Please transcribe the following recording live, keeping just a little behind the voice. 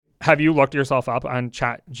Have you looked yourself up on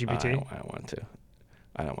Chat I GPT?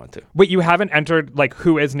 don't want to. Wait, you haven't entered, like,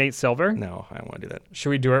 who is Nate Silver? No, I don't want to do that.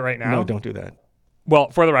 Should we do it right now? No, don't do that.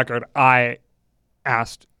 Well, for the record, I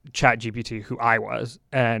asked Chat GPT who I was,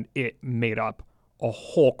 and it made up a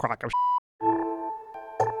whole crock of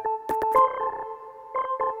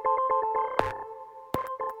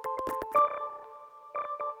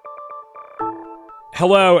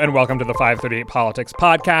Hello, and welcome to the 538 Politics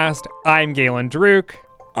Podcast. I'm Galen Druk.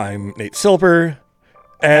 I'm Nate Silver,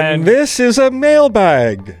 and this is a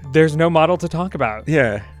mailbag. There's no model to talk about.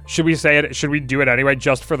 Yeah. Should we say it? Should we do it anyway,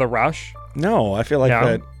 just for the rush? No, I feel like No?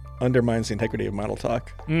 that undermines the integrity of Model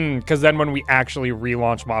Talk. Because then when we actually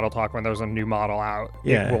relaunch Model Talk, when there's a new model out,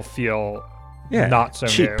 Yeah. it will feel Yeah. not so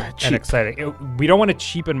Cheap, new cheap. and exciting. We don't want to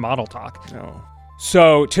cheapen Model Talk. No.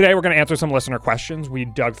 So today we're going to answer some listener questions. We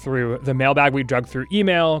dug through the mailbag. We dug through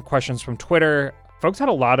email, questions from Twitter. Folks had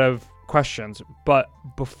a lot of questions, but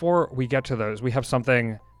before we get to those, we have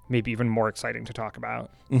something maybe even more exciting to talk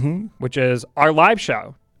about, which is our live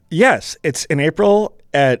show. Yes, it's in April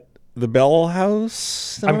at the Bell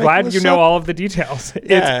House. I'm glad you know all of the details.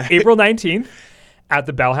 Yeah. It's April 19th at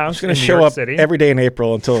the Bell House I'm going in to New show York up City every day in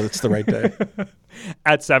April until it's the right day.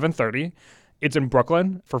 at 7:30. It's in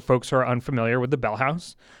Brooklyn for folks who are unfamiliar with the Bell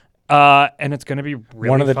House. And it's going to be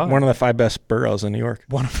really fun. One of the 5 best boroughs in New York.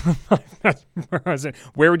 One of the 5 best boroughs.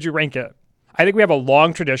 Where would you rank it? I think we have a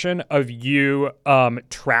long tradition of you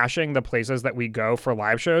trashing the places that we go for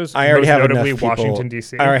live shows. I already most have notably enough people. Washington,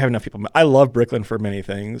 D.C. I already have enough people. I love Brooklyn for many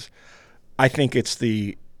things. I think it's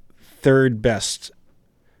the 3rd best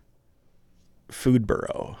food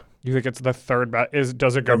borough. You think it's the 3rd best?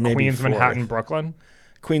 Does it go Or maybe Queens, 4th. Manhattan, Brooklyn?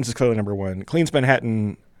 Queens is clearly number 1. Queens,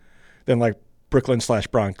 Manhattan, then like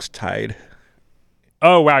Brooklyn/Bronx tied.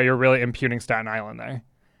 Oh, wow. You're really imputing Staten Island there.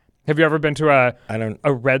 Have you ever been to I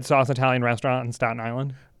a red sauce Italian restaurant in Staten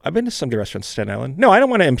Island? I've been to some good restaurants in Staten Island. No, I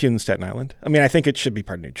don't want to impugn Staten Island. I mean, I think it should be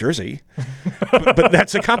part of New Jersey, but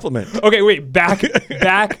that's a compliment. Okay, wait. Back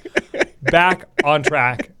on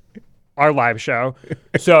track. Our live show.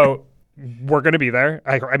 So we're going to be there.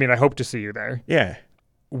 I mean, I hope to see you there. Yeah.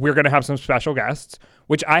 We're going to have some special guests,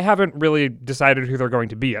 which I haven't really decided who they're going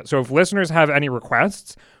to be yet. So if listeners have any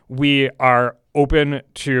requests, we are open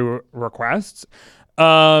to requests.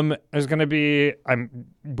 There's going to be,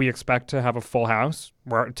 we expect to have a full house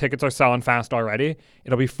where tickets are selling fast already.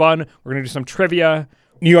 It'll be fun. We're going to do some trivia.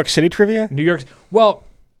 New York City trivia? New York. Well,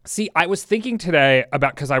 see, I was thinking today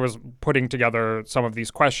about, because I was putting together some of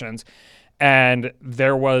these questions, and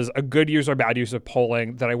there was a good use or bad use of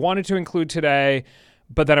polling that I wanted to include today.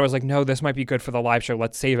 But then I was like, no, this might be good for the live show.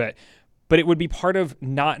 Let's save it. But it would be part of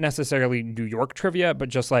not necessarily New York trivia, but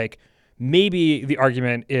just like maybe the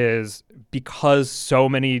argument is because so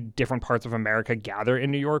many different parts of America gather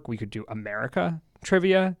in New York, we could do America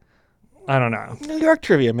trivia. I don't know. New York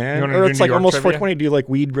trivia, man. You wanna Or do it's New like York almost trivia? 420 to do like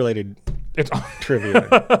weed-related It's trivia.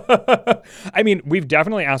 I mean, we've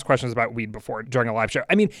definitely asked questions about weed before during a live show.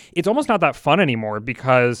 I mean, it's almost not that fun anymore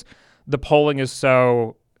because the polling has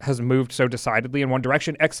moved so decidedly in one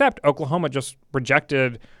direction, except Oklahoma just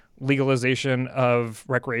rejected legalization of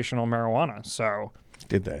recreational marijuana. So,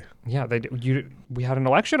 Did they? yeah, we had an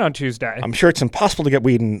election on Tuesday. I'm sure it's impossible to get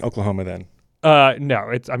weed in Oklahoma then.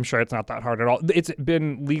 No, I'm sure it's not that hard at all. It's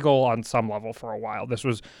been legal on some level for a while. This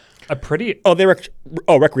was a pretty... Oh,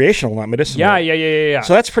 recreational, not medicinal. Yeah.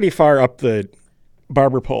 So that's pretty far up the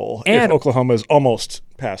barber pole if And- Oklahoma's almost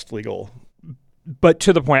past legal. But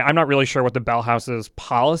to the point, I'm not really sure what the Bell House's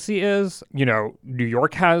policy is. You know, New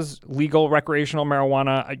York has legal recreational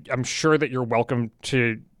marijuana. I'm sure that you're welcome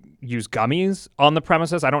to use gummies on the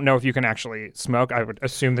premises. I don't know if you can actually smoke. I would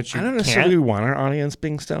assume that you I don't can't. necessarily want our audience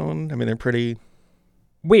being stoned. I mean, they're pretty...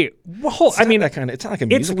 Wait, well, It's not like a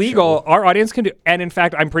music it's legal. show. Our audience can do, and in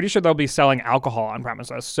fact, I'm pretty sure they'll be selling alcohol on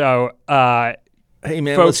premises. So, Hey,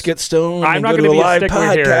 man, folks, let's get stoned I'm and not go going to to a be a live stickler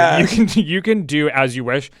podcast. here. You can do as you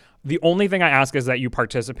wish. The only thing I ask is that you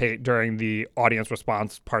participate during the audience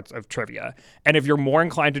response parts of trivia. And if you're more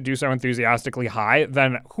inclined to do so enthusiastically high,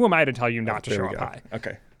 then who am I to tell you not to There show we up go. high?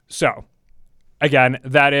 Okay. So, again,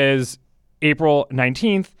 that is April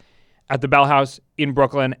 19th at the Bell House in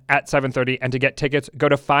Brooklyn at 7:30. And to get tickets, go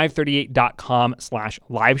to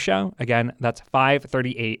 538.com/liveshow. Again, that's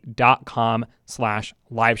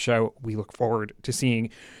 538.com/liveshow. We look forward to seeing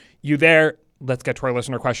you there. Let's get to our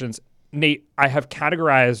listener questions. Nate, I have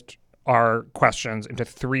categorized our questions into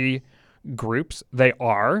 3 groups. They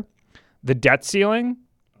are the debt ceiling,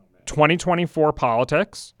 2024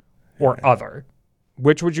 politics, or other.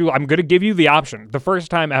 Which would you, I'm going to give you the option. The first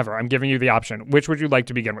time ever, I'm giving you the option. Which would you like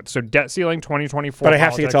to begin with? So debt ceiling, 2024 But I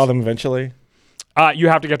have to get politics. to all of them eventually. You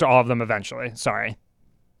have to get to all of them eventually. Sorry.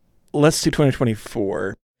 let's do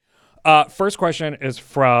 2024. First question is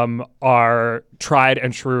from our tried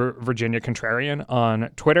and true Virginia contrarian on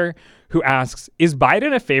Twitter, who asks, is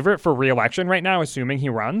Biden a favorite for re-election right now, assuming he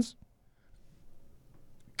runs?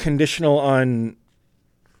 Conditional on,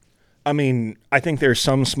 I mean, I think there's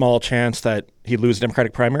some small chance that he'd lose the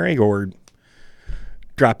Democratic primary or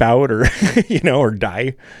drop out or, or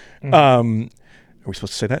die. Mm-hmm. Are we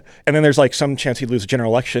supposed to say that? And then there's like some chance he'd lose a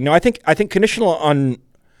general election. No, I think conditional on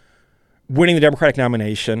winning the Democratic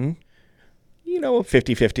nomination,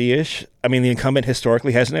 50-50-ish. I mean, the incumbent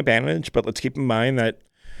historically has an advantage, but let's keep in mind that,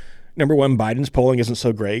 number one, Biden's polling isn't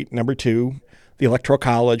so great. Number two, the Electoral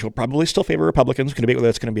College will probably still favor Republicans. We can debate whether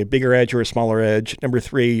it's going to be a bigger edge or a smaller edge. Number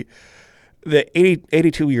three, the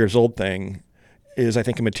 82 years old thing is, I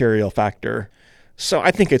think, a material factor. So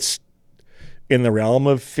I think it's in the realm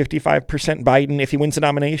of 55% Biden if he wins the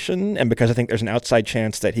nomination. And because I think there's an outside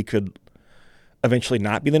chance that he could eventually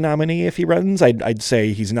not be the nominee if he runs, I'd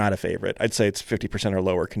say he's not a favorite. I'd say it's 50% or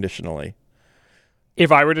lower conditionally.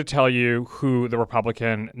 If I were to tell you who the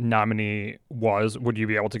Republican nominee was, would you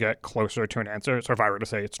be able to get closer to an answer? So if I were to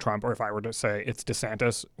say it's Trump or if I were to say it's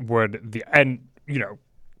DeSantis,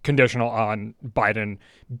 conditional on Biden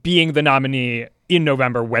being the nominee in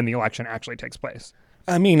November when the election actually takes place?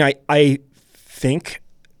 I mean, I think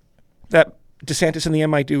that DeSantis in the end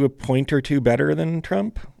might do a point or two better than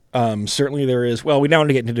Trump. Certainly there is, we now want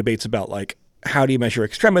to get into debates about like, how do you measure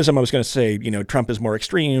extremism? I was going to say, Trump is more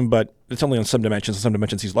extreme, but it's only on some dimensions. On some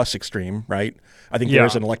dimensions, he's less extreme, right? I think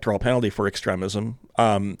there's an electoral penalty for extremism.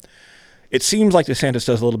 It seems like DeSantis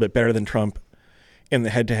does a little bit better than Trump in the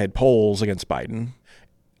head-to-head polls against Biden.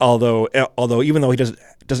 Although even though he doesn't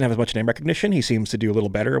have as much name recognition, he seems to do a little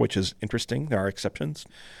better, which is interesting. There are exceptions.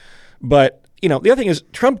 But, the other thing is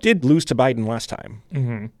Trump did lose to Biden last time.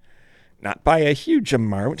 Mm-hmm. Not by a huge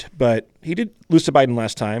amount, but he did lose to Biden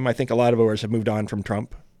last time. I think a lot of voters have moved on from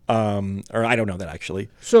Trump. Or I don't know that actually.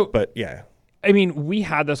 But yeah. I mean, we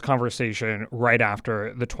had this conversation right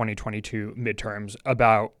after the 2022 midterms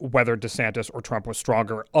about whether DeSantis or Trump was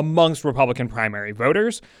stronger amongst Republican primary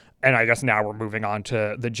voters. And I guess now we're moving on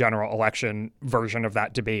to the general election version of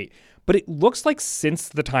that debate. But it looks like since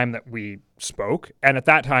the time that we spoke, and at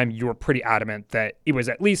that time you were pretty adamant that it was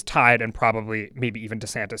at least tied and probably maybe even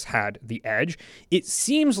DeSantis had the edge. It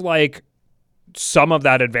seems like some of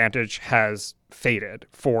that advantage has faded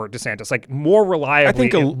for DeSantis. Like more reliably, I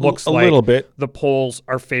think it looks like little bit. The polls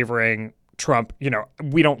are favoring Trump.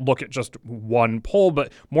 We don't look at just one poll,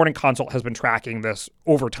 but Morning Consult has been tracking this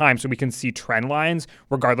over time so we can see trend lines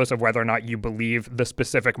regardless of whether or not you believe the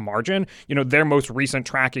specific margin. Their most recent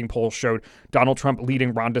tracking poll showed Donald Trump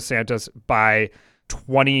leading Ron DeSantis by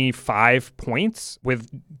 25 points, with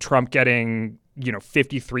Trump getting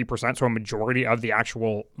 53%, so a majority of the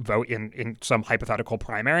actual vote in some hypothetical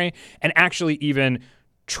primary, and actually even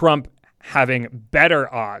Trump having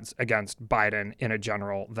better odds against Biden in a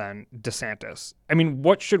general than DeSantis. I mean,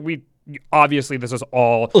 what should we? Obviously, this is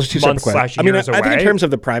all months/years away. I think in terms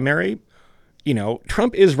of the primary,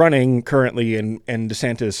 Trump is running currently, and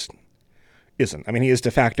DeSantis isn't. I mean, he is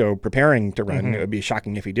de facto preparing to run. Mm-hmm. It would be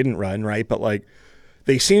shocking if he didn't run, right? But like,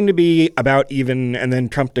 they seem to be about even, and then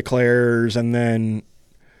Trump declares and then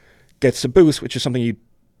gets a boost, which is something you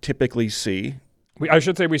typically see. I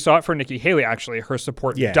should say we saw it for Nikki Haley, actually. Her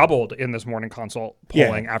support doubled in this Morning Consult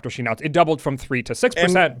polling after she announced. It doubled from 3% to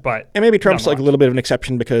 6%, And maybe Trump's like a little bit of an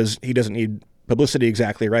exception because he doesn't need publicity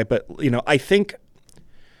exactly, right? But, I think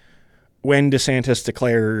when DeSantis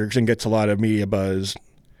declares and gets a lot of media buzz,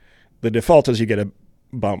 the default is you get a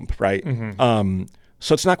bump, right? Mm-hmm.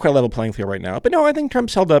 So it's not quite a level playing field right now. But no, I think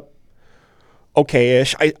Trump's held up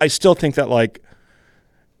okay-ish. I still think that, like,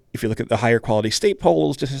 if you look at the higher quality state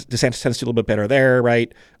polls, DeSantis tends to do a little bit better there,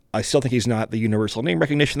 right? I still think he's not the universal name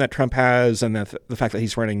recognition that Trump has, and that the fact that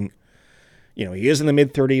he's running, he is in the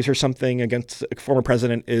mid-30s or something against a former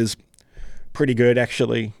president is pretty good,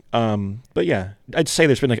 actually. But yeah, I'd say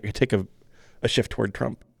there's been like a shift toward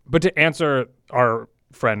Trump. But to answer our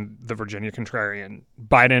friend, the Virginia contrarian,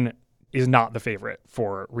 Biden is not the favorite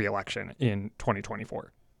for re-election in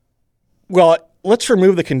 2024. Well, let's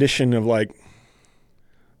remove the condition of like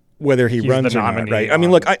whether he runs or not, right? I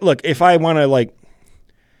mean, look, if I want to like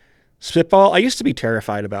spitball, I used to be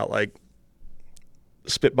terrified about like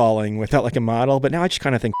spitballing without like a model, but now I just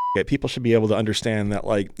kind of think people should be able to understand that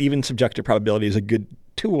like even subjective probability is a good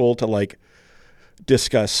tool to like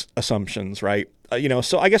discuss assumptions, right?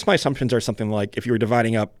 So I guess my assumptions are something like if you were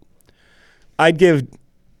dividing up, I'd give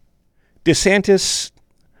DeSantis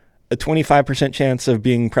a 25% chance of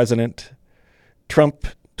being president, Trump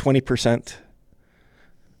 20%,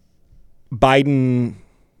 Biden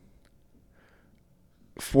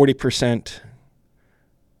 40%.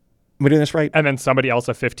 Am I doing this right? And then somebody else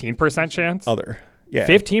a 15% chance? Other. Yeah.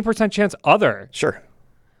 15% chance other. Sure.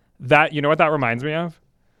 That, you know what that reminds me of?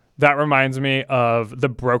 That reminds me of the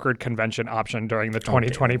brokered convention option during the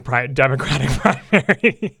 2020 Democratic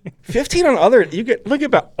primary. 15 on other. Look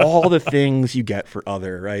about all the things you get for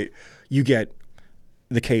other, right? You get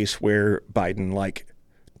the case where Biden like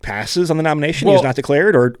passes on the nomination, he's not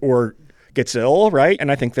declared, or gets ill, right?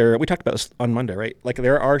 And I think we talked about this on Monday, right? Like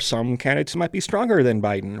there are some candidates who might be stronger than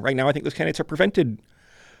Biden. Right now, I think those candidates are prevented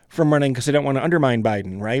from running because they don't want to undermine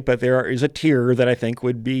Biden, right? But there is a tier that I think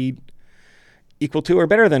would be equal to or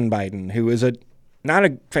better than Biden, who is not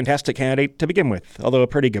a fantastic candidate to begin with, although a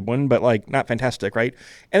pretty good one, but like not fantastic, right?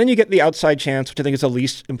 And then you get the outside chance, which I think is the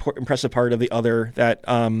least impressive part of the other, that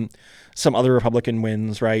some other Republican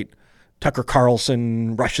wins, right? Tucker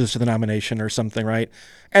Carlson rushes to the nomination or something, right?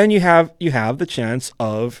 And you have the chance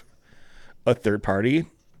of a third party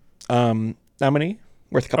nominee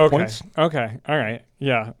worth a couple points. Okay. All right.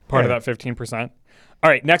 Yeah. Part of that 15%. All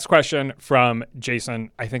right, next question from Jason.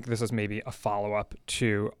 I think this is maybe a follow-up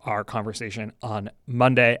to our conversation on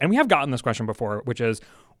Monday. And we have gotten this question before, which is,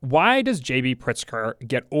 why does J.B. Pritzker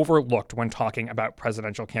get overlooked when talking about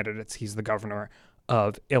presidential candidates? He's the governor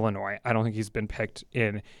of Illinois. I don't think he's been picked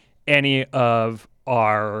in any of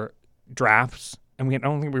our drafts, and I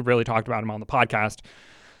don't think we really talked about him on the podcast.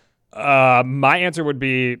 My answer would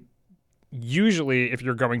be, usually if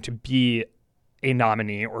you're going to be a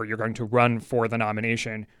nominee or you're going to run for the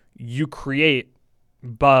nomination, you create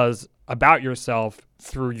buzz about yourself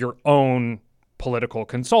through your own political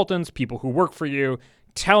consultants, people who work for you,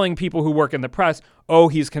 telling people who work in the press, oh,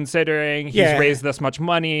 he's considering, he's raised this much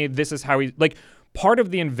money, this is how he, like, part of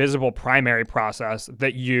the invisible primary process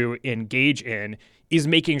that you engage in is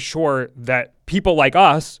making sure that people like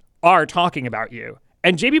us are talking about you.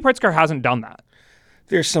 And J.B. Pritzker hasn't done that.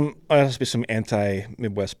 There has to be some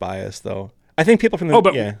anti-Midwest bias, though. I think people from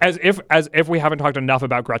the as if we haven't talked enough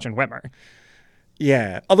about Gretchen Whitmer.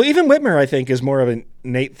 Yeah, although even Whitmer, I think, is more of an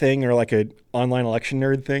Nate thing or like an online election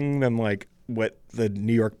nerd thing than like what the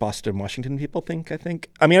New York, Boston, Washington people think. I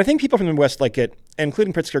think people from the West like it,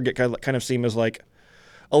 including Pritzker, get kind of seem as like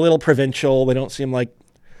a little provincial. They don't seem like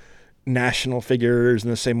national figures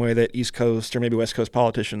in the same way that East Coast or maybe West Coast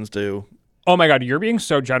politicians do. Oh my God, you're being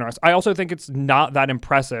so generous. I also think it's not that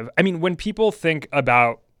impressive. I mean, when people think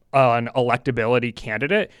about an electability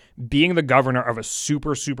candidate, being the governor of a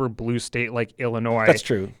super, super blue state like Illinois, that's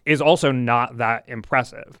true, is also not that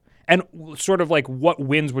impressive. And sort of like, what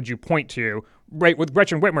wins would you point to? Right, with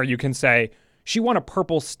Gretchen Whitmer, you can say she won a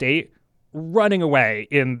purple state running away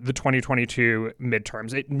in the 2022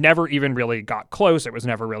 midterms. It never even really got close. It was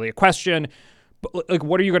never really a question. But like,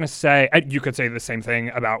 what are you going to say? You could say the same thing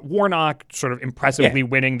about Warnock, sort of impressively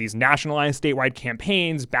winning these nationalized statewide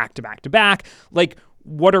campaigns back to back to back. Like,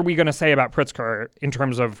 what are we going to say about Pritzker in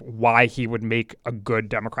terms of why he would make a good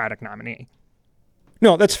Democratic nominee?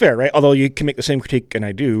 No, that's fair, right? Although you can make the same critique, and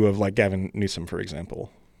I do, of like Gavin Newsom, for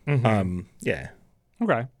example. Mm-hmm. Yeah.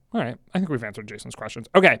 Okay. All right. I think we've answered Jason's questions.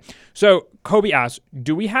 Okay. So Kobe asks,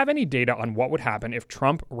 do we have any data on what would happen if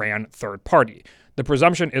Trump ran third party? The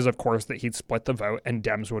presumption is, of course, that he'd split the vote and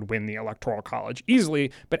Dems would win the Electoral College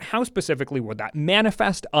easily, but how specifically would that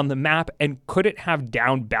manifest on the map, and could it have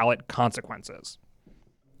down ballot consequences?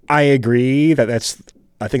 I agree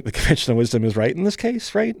I think the conventional wisdom is right in this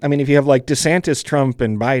case, right? I mean, if you have like DeSantis, Trump,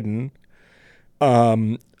 and Biden,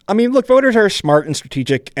 look, voters are smart and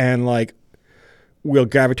strategic and like will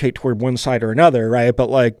gravitate toward one side or another, right?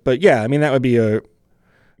 But yeah, I mean, that would be a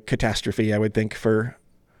catastrophe, I would think, for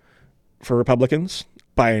Republicans.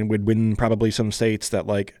 Biden would win probably some states that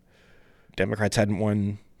like Democrats hadn't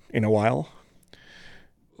won in a while.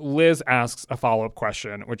 Liz asks a follow-up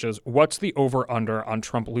question, which is, what's the over-under on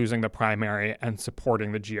Trump losing the primary and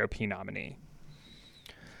supporting the GOP nominee?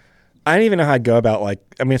 I don't even know how I'd go about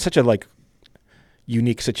it's such a like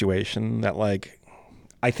unique situation that like,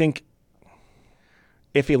 I think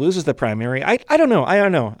if he loses the primary, I don't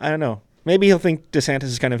know. Maybe he'll think DeSantis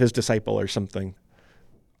is kind of his disciple or something.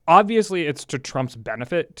 Obviously, it's to Trump's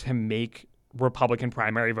benefit to make Republican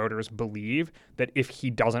primary voters believe that if he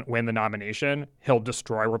doesn't win the nomination, he'll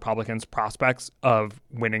destroy Republicans' prospects of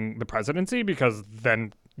winning the presidency, because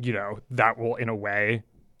then, that will, in a way,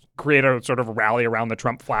 create a sort of rally around the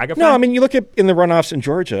Trump flag effect. No, I mean, you look at in the runoffs in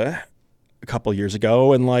Georgia a couple years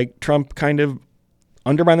ago, and like Trump kind of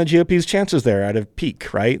undermined the GOP's chances there at a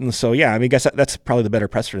peak, right? And so, yeah, I mean, I guess that's probably the better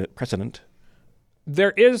precedent.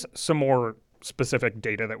 There is some more specific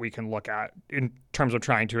data that we can look at in terms of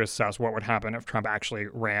trying to assess what would happen if Trump actually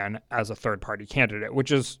ran as a third-party candidate,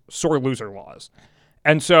 which is sore loser laws.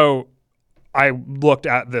 And so I looked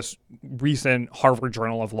at this recent Harvard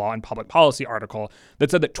Journal of Law and Public Policy article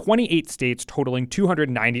that said that 28 states totaling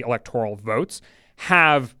 290 electoral votes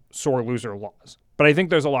have sore loser laws. But I think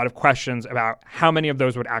there's a lot of questions about how many of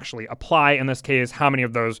those would actually apply in this case, how many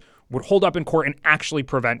of those would hold up in court and actually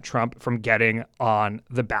prevent Trump from getting on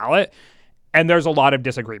the ballot. And there's a lot of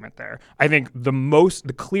disagreement there. I think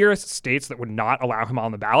the clearest states that would not allow him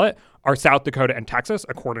on the ballot are South Dakota and Texas,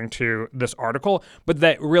 according to this article. But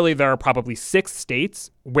that really there are probably 6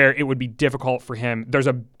 states where it would be difficult for him. There's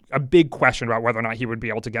a big question about whether or not he would be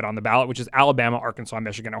able to get on the ballot, which is Alabama, Arkansas,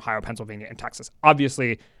 Michigan, Ohio, Pennsylvania, and Texas.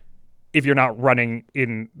 Obviously, if you're not running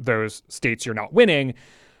in those states, you're not winning.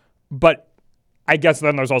 But I guess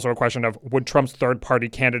then there's also a question of, would Trump's third-party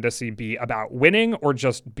candidacy be about winning or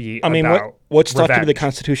just be about what's thought to be revenge? the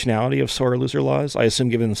constitutionality of sore loser laws? I assume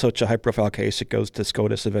given such a high-profile case, it goes to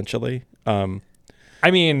SCOTUS eventually. I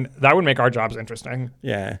mean, that would make our jobs interesting.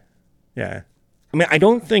 Yeah. I mean, I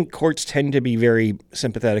don't think courts tend to be very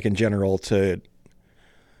sympathetic in general to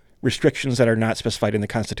restrictions that are not specified in the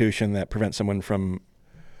Constitution that prevent someone from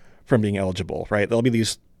being eligible, right? There'll be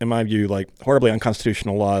these, in my view, like horribly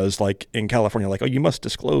unconstitutional laws, like in California, like, oh, you must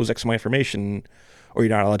disclose X amount of information or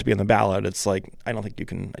you're not allowed to be on the ballot. It's like, I don't think you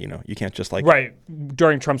can, you can't just like... Right.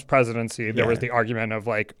 During Trump's presidency, there was the argument of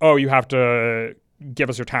like, oh, you have to give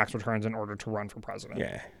us your tax returns in order to run for president.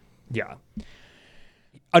 Yeah.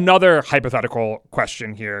 Another hypothetical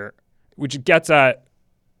question here, which gets at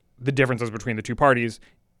the differences between the two parties.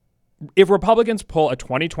 If Republicans pull a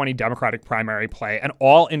 2020 Democratic primary play and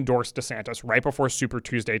all endorse DeSantis right before Super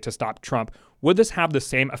Tuesday to stop Trump, would this have the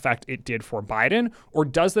same effect it did for Biden? Or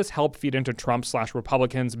does this help feed into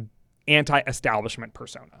Trump/Republicans' anti-establishment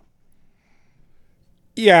persona?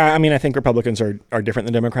 Yeah, I mean, I think Republicans are different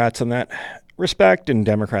than Democrats in that respect, and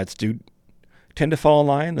Democrats do tend to fall in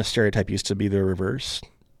line. The stereotype used to be the reverse.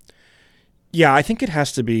 Yeah, I think it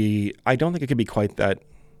has to be, I don't think it could be quite that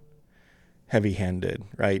heavy-handed,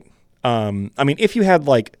 right? I mean, if you had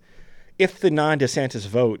if the non-DeSantis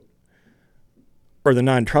vote or the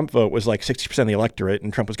non-Trump vote was like 60% of the electorate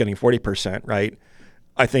and Trump was getting 40%, right?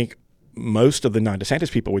 I think most of the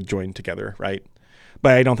non-DeSantis people would join together, right?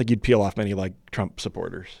 But I don't think you'd peel off many like Trump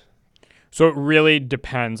supporters. So it really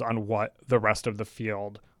depends on what the rest of the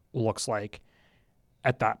field looks like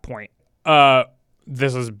at that point.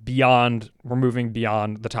 This is beyond, we're moving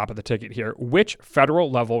beyond the top of the ticket here. Which federal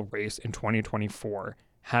level race in 2024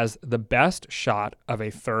 has the best shot of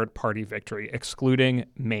a third party victory, excluding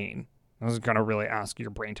Maine? This is going to really ask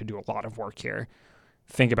your brain to do a lot of work here.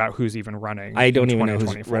 Think about who's even running. I don't even know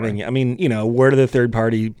who's running. I mean, where do the third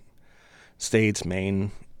party states,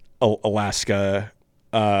 Maine, Alaska,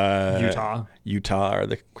 Utah are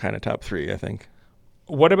the kind of top 3, I think.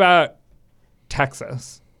 What about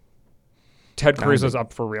Texas? Ted Cruz is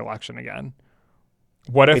up for re-election again.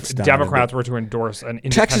 What if Democrats were to endorse an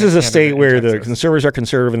independent Texas is a state where the Texas? conservatives are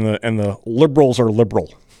conservative and the liberals are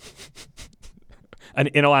liberal. An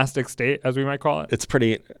inelastic state, as we might call it. It's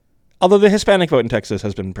pretty. Although the Hispanic vote in Texas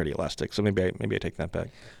has been pretty elastic, so maybe I take that back.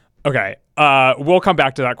 Okay, we'll come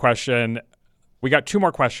back to that question. We got 2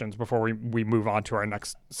 more questions before we move on to our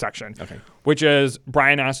next section. Okay. Which is,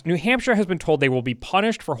 Brian asked, New Hampshire has been told they will be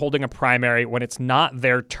punished for holding a primary when it's not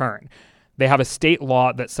their turn. They have a state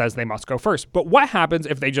law that says they must go first. But what happens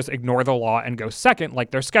if they just ignore the law and go second like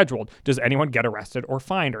they're scheduled? Does anyone get arrested or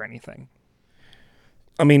fined or anything?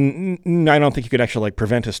 I mean, I don't think you could actually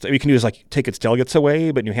prevent us. What you can do is take its delegates away,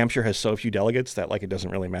 but New Hampshire has so few delegates that it doesn't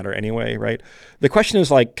really matter anyway, right? The question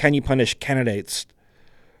is can you punish candidates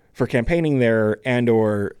for campaigning there, and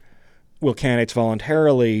or will candidates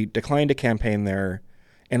voluntarily decline to campaign there?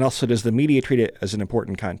 And also, does the media treat it as an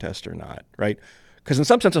important contest or not, right? Because in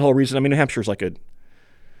some sense, the whole reason, New Hampshire's like a,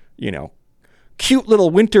 cute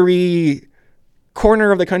little wintry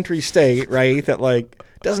corner of the country state, right? That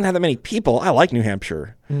doesn't have that many people. I like New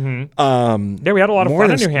Hampshire. Mm-hmm. Yeah, we had a lot of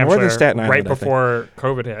fun in New Hampshire more than Staten Island, right before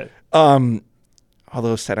COVID hit.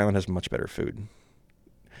 Although Staten Island has much better food.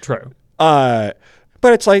 True. But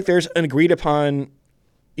it's there's an agreed upon,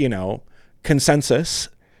 consensus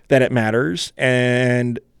that it matters,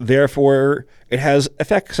 and therefore it has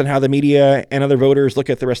effects on how the media and other voters look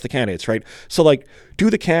at the rest of the candidates, right? So, do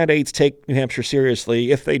the candidates take New Hampshire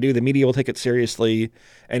seriously? If they do, the media will take it seriously,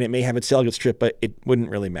 and it may have its delegate strip, but it wouldn't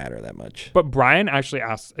really matter that much. But Brian actually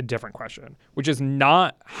asks a different question, which is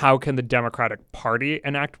not how can the Democratic Party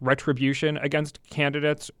enact retribution against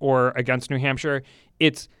candidates or against New Hampshire.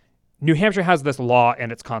 It's New Hampshire has this law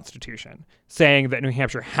and its constitution saying that New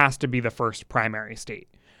Hampshire has to be the first primary state.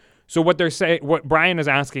 So what Brian is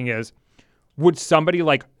asking is, would somebody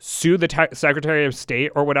sue the Secretary of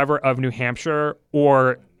State or whatever of New Hampshire,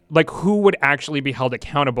 or Like, who would actually be held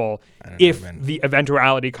accountable if the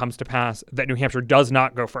eventuality comes to pass that New Hampshire does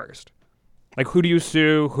not go first? Like, who do you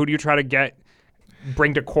sue? Who do you try to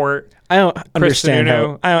bring to court? I don't understand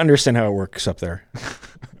how it works up there.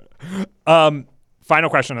 Final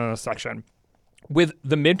question in this section. With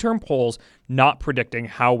the midterm polls not predicting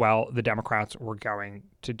how well the Democrats were going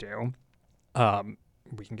to do,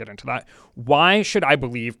 we can get into that. Why should I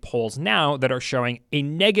believe polls now that are showing a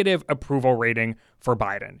negative approval rating for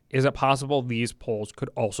Biden? Is it possible these polls could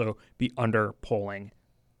also be underpolling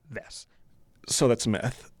this? So that's a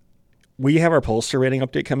myth. We have our pollster rating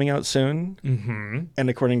update coming out soon. Mm-hmm. And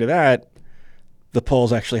according to that, the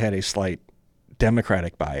polls actually had a slight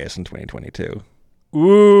Democratic bias in 2022.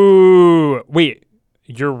 Ooh, wait,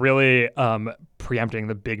 you're really preempting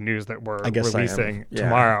the big news that we're releasing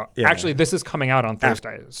tomorrow. Yeah. Actually, this is coming out on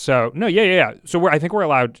Thursday. So, no, yeah. So I think we're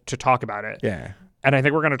allowed to talk about it. Yeah. And I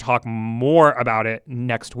think we're going to talk more about it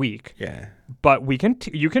next week. Yeah. But we can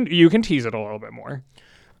you can tease it a little bit more.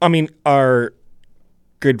 I mean, our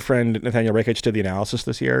good friend Nathaniel Rakich did the analysis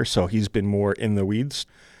this year, so he's been more in the weeds.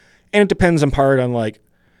 And it depends in part on like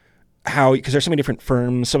how, because there's so many different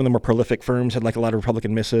firms. Some of the more prolific firms had like a lot of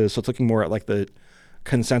Republican misses, so it's looking more at like the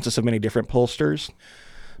consensus of many different pollsters.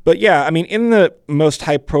 But yeah, I mean, in the most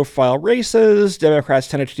high-profile races, Democrats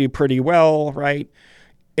tended to do pretty well, right?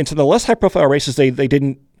 And so the less high-profile races, they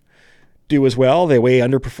didn't do as well. They way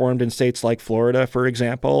underperformed in states like Florida, for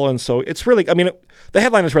example. And so it's really, I mean, the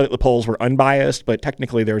headline is really that the polls were unbiased, but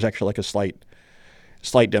technically there was actually like a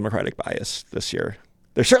slight Democratic bias this year.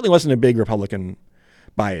 There certainly wasn't a big Republican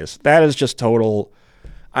bias. That is just total,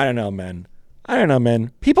 I don't know, man.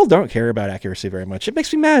 People don't care about accuracy very much. It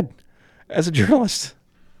makes me mad as a journalist.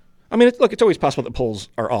 I mean, it's always possible that polls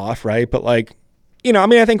are off, right? But like, you know, I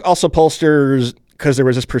mean, I think also pollsters, because there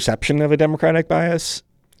was this perception of a Democratic bias,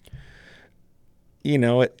 you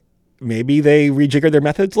know, maybe they rejiggered their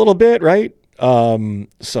methods a little bit, right?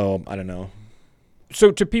 So I don't know.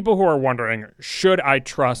 So to people who are wondering, should I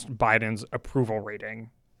trust Biden's approval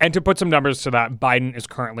rating? And to put some numbers to that, Biden is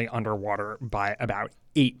currently underwater by about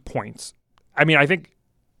 8 points. I mean, I think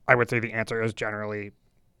I would say the answer is generally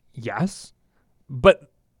yes.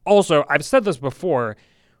 But also, I've said this before,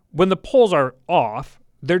 when the polls are off,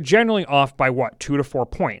 they're generally off by 2 to 4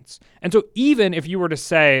 points. And so even if you were to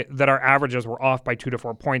say that our averages were off by 2 to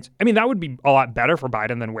 4 points, I mean, that would be a lot better for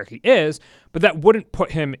Biden than where he is, but that wouldn't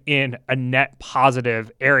put him in a net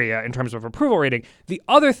positive area in terms of approval rating. The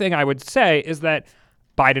other thing I would say is that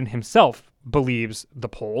Biden himself believes the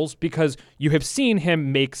polls because you have seen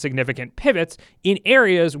him make significant pivots in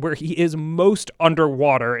areas where he is most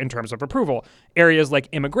underwater in terms of approval. Areas like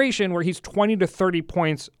immigration, where he's 20 to 30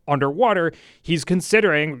 points underwater. He's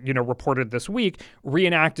considering, reported this week,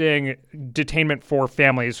 reenacting detainment for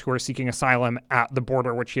families who are seeking asylum at the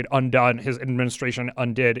border, which his administration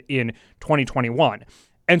undid in 2021.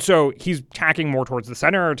 And so he's tacking more towards the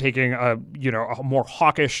center, taking a more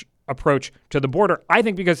hawkish approach to the border, I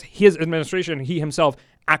think because his administration, he himself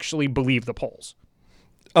actually believed the polls.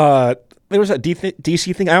 There was a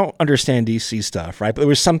DC thing. I don't understand DC stuff, right? But there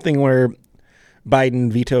was something where Biden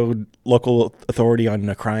vetoed local authority on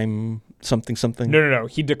a crime, something. No.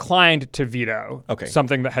 He declined to veto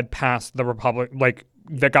something that had passed the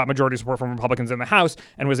that got majority support from Republicans in the House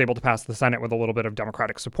and was able to pass the Senate with a little bit of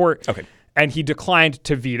Democratic support. Okay. And he declined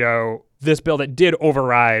to veto this bill that did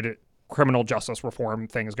override criminal justice reform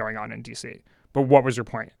things going on in D.C. But what was your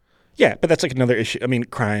point? Yeah, but that's like another issue. I mean,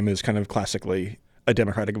 crime is kind of classically a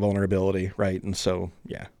Democratic vulnerability, right? And so,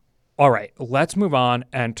 yeah. All right, let's move on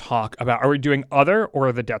and talk about, are we doing other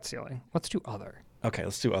or the debt ceiling? Let's do other. Okay,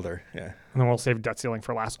 let's do other, yeah. And then we'll save debt ceiling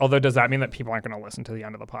for last. Although, does that mean that people aren't going to listen to the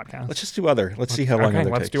end of the podcast? Let's just do other. Let's see how long other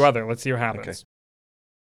takes. Let's do other. Let's see what happens.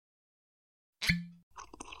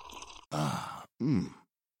 Okay.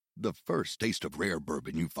 The first taste of rare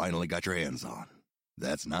bourbon you finally got your hands on.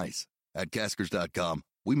 That's nice. At Caskers.com,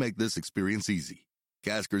 we make this experience easy.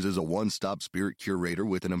 Caskers is a one-stop spirit curator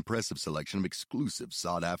with an impressive selection of exclusive,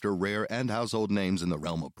 sought-after, rare, and household names in the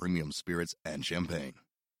realm of premium spirits and champagne.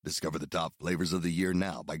 Discover the top flavors of the year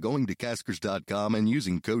now by going to Caskers.com and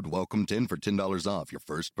using code WELCOME10 for $10 off your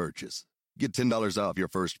first purchase. Get $10 off your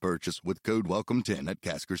first purchase with code WELCOME10 at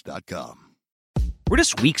Caskers.com. We're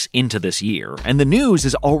just weeks into this year, and the news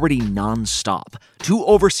is already nonstop. 2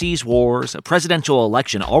 overseas wars, a presidential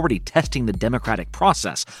election already testing the democratic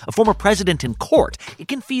process, a former president in court. It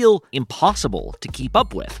can feel impossible to keep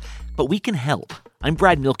up with. But we can help. I'm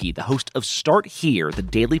Brad Mielke, the host of Start Here, the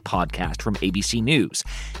daily podcast from ABC News.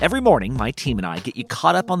 Every morning, my team and I get you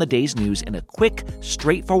caught up on the day's news in a quick,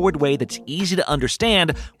 straightforward way that's easy to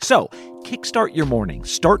understand. So, kickstart your morning.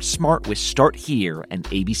 Start smart with Start Here and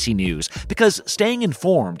ABC News, because staying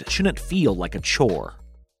informed shouldn't feel like a chore.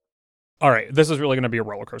 All right, this is really going to be a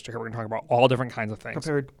roller coaster here. We're going to talk about all different kinds of things.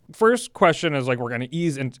 Prepared. First question is we're going to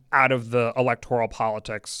ease out of the electoral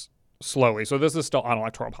politics slowly. So this is still on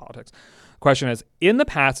electoral politics. Question is, in the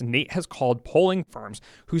past, Nate has called polling firms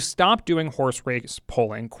who stopped doing horse race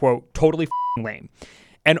polling, quote, totally lame,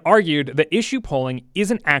 and argued that issue polling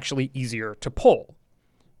isn't actually easier to poll.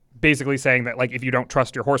 Basically saying that, if you don't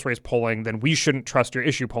trust your horse race polling, then we shouldn't trust your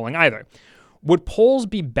issue polling either. Would polls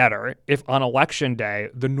be better if on election day,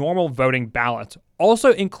 the normal voting ballots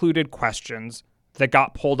also included questions that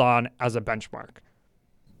got polled on as a benchmark?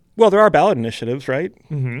 Well, there are ballot initiatives, right?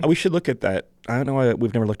 Mm-hmm. We should look at that. I don't know why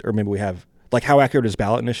we've never looked, or maybe we have. How accurate is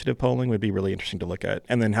ballot initiative polling would be really interesting to look at.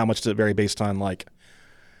 And then how much does it vary based on,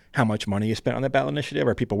 how much money you spent on that ballot initiative?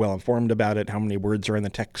 Are people well informed about it? How many words are in the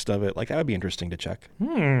text of it? That would be interesting to check.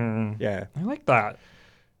 Yeah. I like that.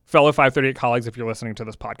 Fellow 538 colleagues, if you're listening to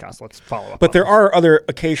this podcast, let's follow up. But there are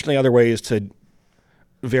occasionally other ways to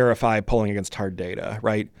verify polling against hard data,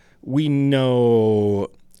 right? We know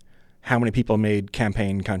how many people made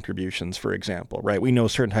campaign contributions, for example, right? We know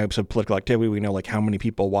certain types of political activity. We know how many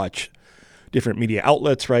people watch different media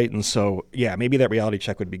outlets, right? And so, yeah, maybe that reality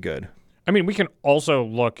check would be good. I mean, we can also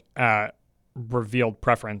look at revealed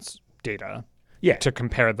preference data to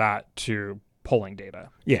compare that to polling data.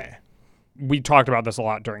 Yeah. We talked about this a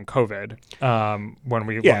lot during COVID when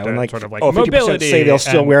we looked at sort of 50% mobility. Say they'll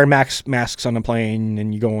still wear masks on the plane,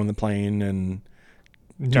 and you go on the plane, and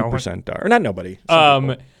 2% are. Or not nobody.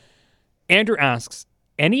 Andrew asks,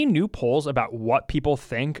 any new polls about what people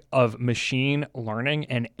think of machine learning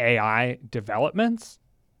and AI developments?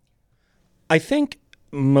 I think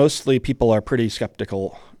mostly people are pretty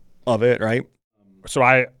skeptical of it, right? So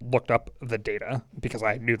I looked up the data because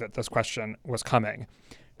I knew that this question was coming.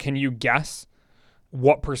 Can you guess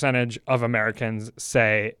what percentage of Americans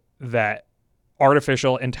say that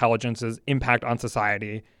artificial intelligence's impact on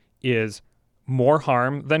society is more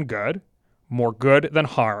harm than good, more good than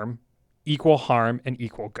harm, equal harm, and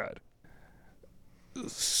equal good?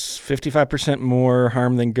 55% more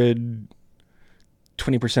harm than good,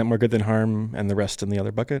 20% more good than harm, and the rest in the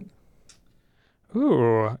other bucket?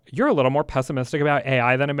 Ooh, you're a little more pessimistic about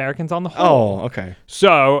AI than Americans on the whole. Oh, okay.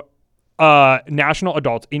 So, national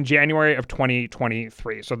adults in January of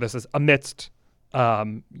 2023. So this is amidst,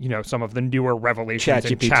 some of the newer revelations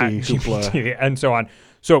in ChatGPT and so on.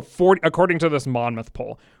 So, according to this Monmouth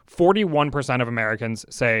poll, 41% of Americans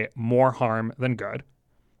say more harm than good.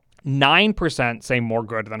 9% say more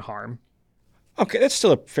good than harm. Okay, that's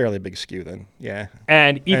still a fairly big skew then. Yeah.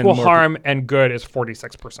 And equal harm and good is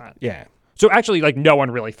 46%. Yeah. So actually, no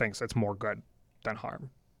one really thinks it's more good than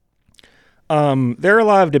harm. There are a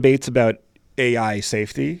lot of debates about AI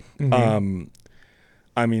safety. Mm-hmm.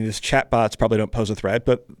 These chatbots probably don't pose a threat,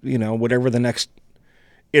 but, whatever the next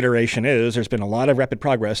iteration is, there's been a lot of rapid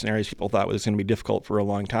progress in areas people thought was going to be difficult for a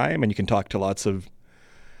long time. And you can talk to lots of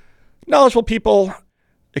knowledgeable people,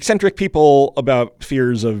 eccentric people about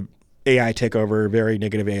fears of AI takeover, very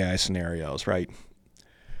negative AI scenarios, right?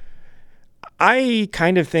 I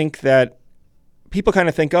kind of think that people kind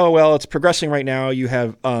of think, oh, well, it's progressing right now. You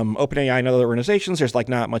have OpenAI and other organizations. There's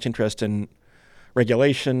not much interest in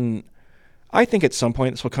regulation. I think at some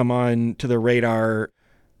point this will come on to the radar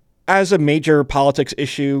as a major politics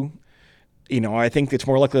issue. I think it's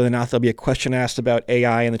more likely than not there'll be a question asked about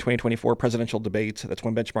AI in the 2024 presidential debates. That's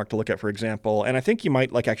one benchmark to look at, for example. And I think you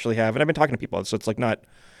might actually have, and I've been talking to people, so it's not,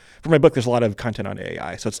 for my book, there's a lot of content on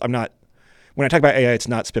AI. So when I talk about AI, it's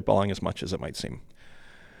not spitballing as much as it might seem.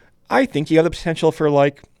 I think you have the potential for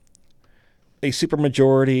a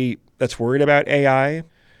supermajority that's worried about AI.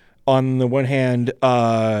 On the one hand,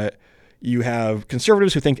 you have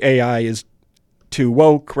conservatives who think AI is too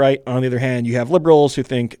woke, right? On the other hand, you have liberals who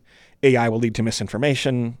think AI will lead to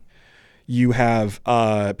misinformation. You have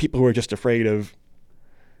people who are just afraid of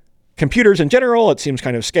computers in general. It seems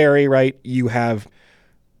kind of scary, right? You have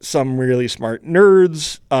some really smart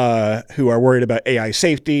nerds who are worried about AI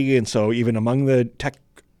safety. And so even among the tech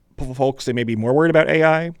folks, they may be more worried about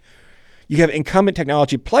AI. You have incumbent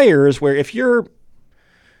technology players where if you're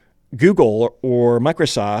Google or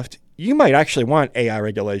Microsoft, you might actually want AI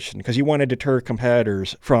regulation because you want to deter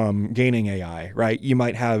competitors from gaining AI, right? You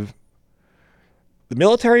might have the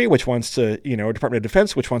military, which wants to, Department of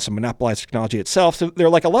Defense, which wants to monopolize technology itself. So there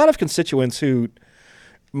are a lot of constituents who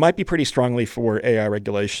might be pretty strongly for AI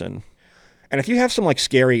regulation. And if you have some like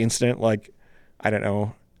scary incident, like, I don't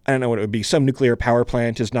know what it would be, some nuclear power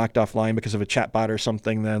plant is knocked offline because of a chatbot or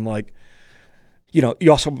something, then like, you know,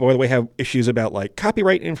 you also, by the way, have issues about like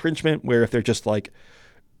copyright infringement, where if they're just like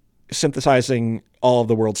synthesizing all of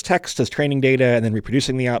the world's text as training data and then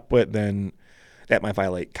reproducing the output, then that might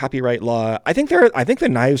violate copyright law. I think the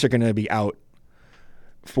knives are going to be out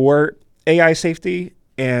for AI safety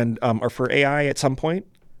and or for AI at some point.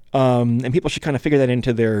 And people should kind of figure that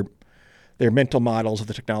into their mental models of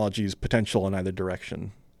the technology's potential in either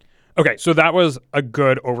direction. Okay, so that was a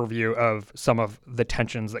good overview of some of the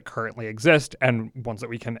tensions that currently exist and ones that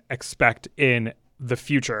we can expect in the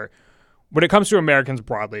future. When it comes to Americans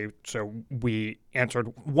broadly, so we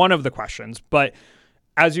answered one of the questions, but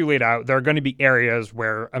as you laid out, there are going to be areas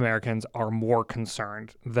where Americans are more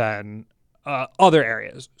concerned than other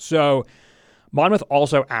areas. So Monmouth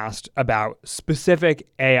also asked about specific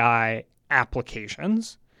AI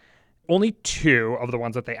applications. Only 2 of the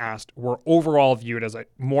ones that they asked were overall viewed as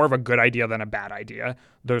more of a good idea than a bad idea.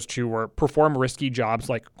 Those 2 were perform risky jobs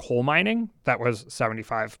like coal mining. That was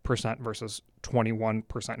 75% versus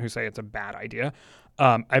 21% who say it's a bad idea.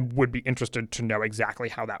 I would be interested to know exactly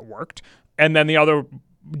how that worked. And then the other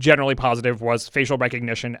generally positive was facial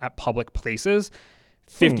recognition at public places.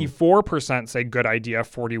 54% say good idea,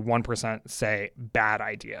 41% say bad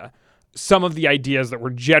idea. Some of the ideas that were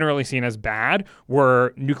generally seen as bad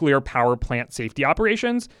were nuclear power plant safety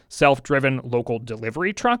operations, self-driven local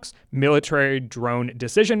delivery trucks, military drone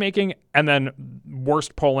decision-making, and then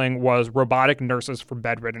worst polling was robotic nurses for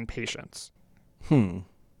bedridden patients.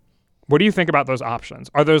 What do you think about those options?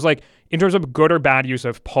 Are those, like, in terms of good or bad use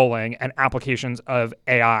of polling and applications of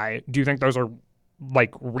AI, do you think those are,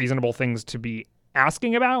 like, reasonable things to be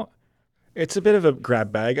asking about? It's a bit of a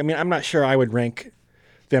grab bag. I mean, I'm not sure I would rank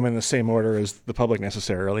them in the same order as the public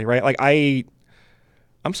necessarily, right? Like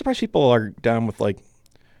I'm surprised people are down with like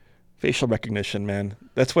facial recognition, man.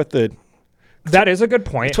 That is a good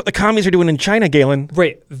point. That's what the commies are doing in China, Galen.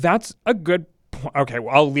 Right. That's a good point. Okay,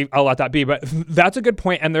 well, I'll let that be, but that's a good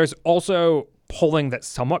point. And there's also polling that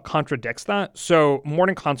somewhat contradicts that. So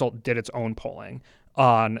Morning Consult did its own polling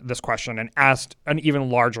on this question and asked an even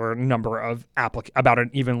larger number of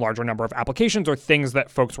applications or things that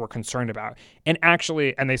folks were concerned about. And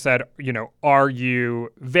they said, you know, are you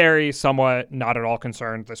very, somewhat, not at all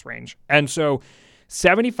concerned, this range? And so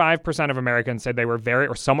 75% of Americans said they were very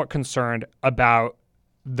or somewhat concerned about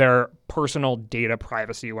their personal data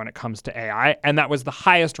privacy when it comes to AI. And that was the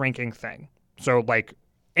highest ranking thing. So like,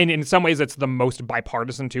 and in some ways it's the most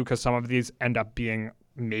bipartisan too, because some of these end up being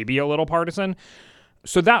maybe a little partisan.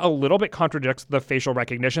 So that a little bit contradicts the facial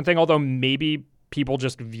recognition thing, although maybe people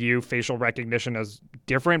just view facial recognition as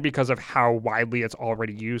different because of how widely it's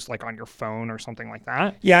already used, like on your phone or something like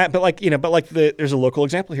that. Yeah, but there's a local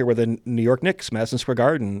example here where the New York Knicks, Madison Square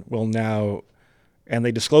Garden, will now, and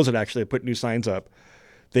they disclose it actually, they put new signs up.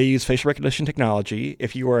 They use facial recognition technology.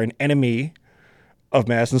 If you are an enemy of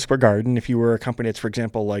Madison Square Garden, if you were a company that's, for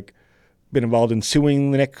example, like been involved in suing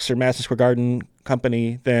the Knicks or Madison Square Garden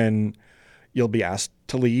company, then you'll be asked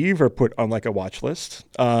to leave or put on like a watch list.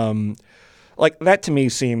 Like that to me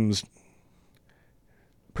seems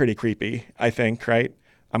pretty creepy, I think, right?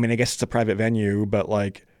 I mean, I guess it's a private venue, but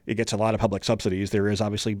like it gets a lot of public subsidies. There is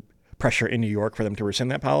obviously pressure in New York for them to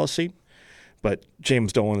rescind that policy, but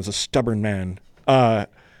James Dolan is a stubborn man.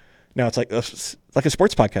 Now it's like a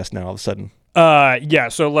sports podcast now all of a sudden. Yeah,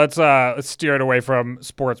 so let's steer it away from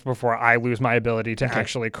sports before I lose my ability to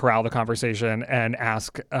actually corral the conversation and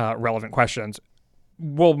ask relevant questions.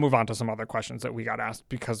 We'll move on to some other questions that we got asked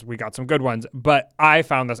because we got some good ones. But I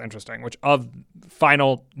found this interesting, which of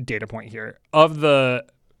final data point here, of the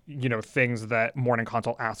things that Morning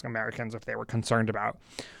Consult asked Americans if they were concerned about,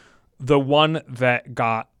 the one that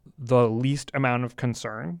got the least amount of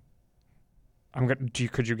concern,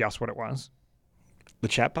 could you guess what it was? The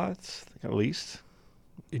chatbots, at least?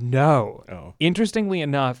 No. Oh. Interestingly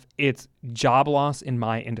enough, it's job loss in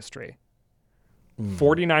my industry.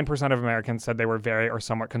 49% of Americans said they were very or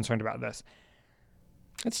somewhat concerned about this.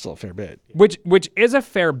 That's still a fair bit. Which is a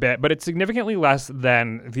fair bit, but it's significantly less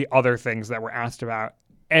than the other things that were asked about.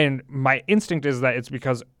 And my instinct is that it's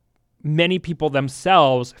because many people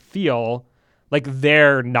themselves feel like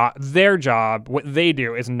their job, what they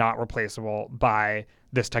do, is not replaceable by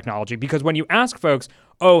this technology. Because when you ask folks,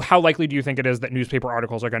 how likely do you think it is that newspaper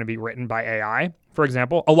articles are going to be written by AI, for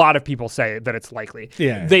example, a lot of people say that it's likely.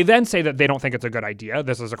 Yeah. They then say that they don't think it's a good idea.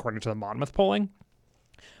 This is according to the Monmouth polling.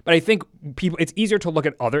 But I think it's easier to look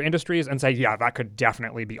at other industries and say, yeah, that could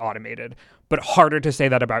definitely be automated, but harder to say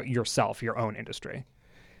that about yourself, your own industry.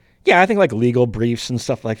 Yeah, I think like legal briefs and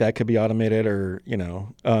stuff like that could be automated, or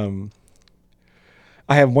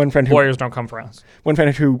I have one friend Lawyers don't come for us.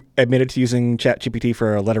 who admitted to using ChatGPT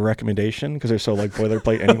for a letter recommendation because they're so like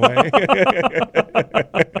boilerplate anyway.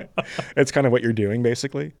 It's kind of what you're doing,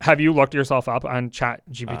 basically. Have you looked yourself up on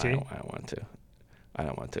ChatGPT? I don't want to. I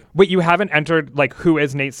don't want to. Wait, you haven't entered like who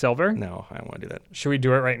is Nate Silver? No, I don't want to do that. Should we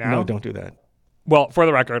do it right now? No, don't do that. Well, for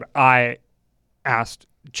the record, I asked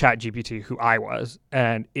ChatGPT who I was,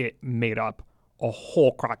 and it made up a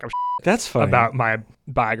whole crock of That's funny. about my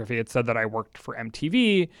biography. It said that I worked for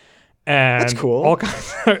MTV, and That's cool. All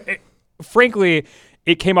kinds of, frankly,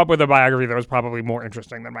 it came up with a biography that was probably more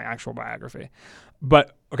interesting than my actual biography.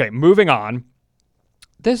 But okay, moving on.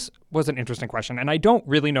 This was an interesting question, and I don't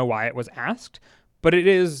really know why it was asked, but it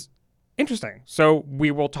is interesting. So we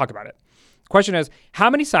will talk about it. Question is, how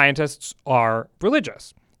many scientists are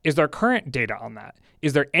religious? Is there current data on that?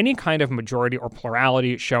 Is there any kind of majority or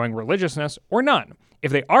plurality showing religiousness or none?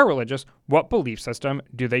 If they are religious, what belief system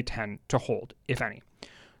do they tend to hold, if any?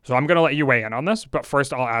 So I'm going to let you weigh in on this, but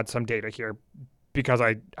first I'll add some data here because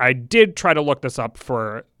I did try to look this up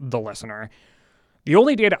for the listener. The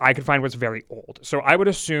only data I could find was very old. So I would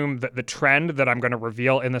assume that the trend that I'm going to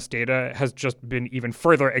reveal in this data has just been even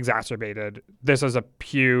further exacerbated. This is a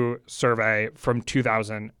Pew survey from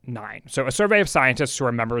 2009. So a survey of scientists who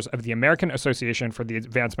are members of the American Association for the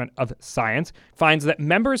Advancement of Science finds that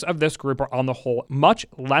members of this group are on the whole much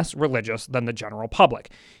less religious than the general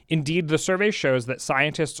public. Indeed, the survey shows that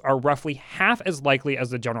scientists are roughly half as likely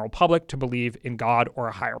as the general public to believe in God or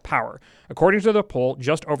a higher power. According to the poll,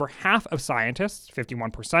 just over half of scientists,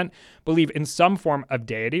 51%, believe in some form of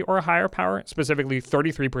deity or a higher power. Specifically,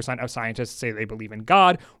 33% of scientists say they believe in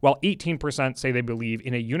God, while 18% say they believe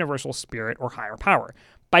in a universal spirit or higher power.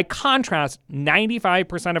 By contrast,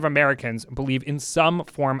 95% of Americans believe in some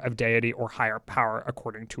form of deity or higher power,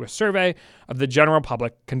 according to a survey of the general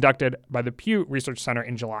public conducted by the Pew Research Center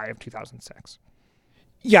in July of 2006.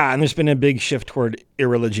 Yeah, and there's been a big shift toward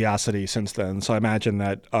irreligiosity since then. So I imagine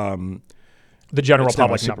that The general it's now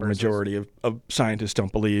public a super numbers. majority of scientists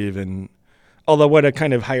don't believe in. Although what a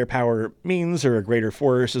kind of higher power means or a greater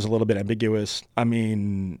force is a little bit ambiguous. I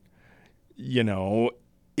mean, you know,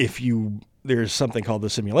 there's something called the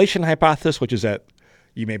simulation hypothesis, which is that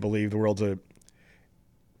you may believe the world's a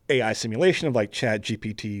AI simulation of like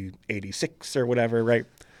ChatGPT 86 or whatever, right?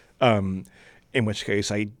 In which case,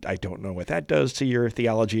 I don't know what that does to your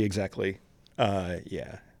theology exactly.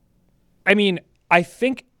 Yeah. I mean, I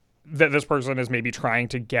think that this person is maybe trying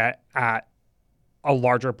to get at a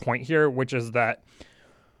larger point here, which is that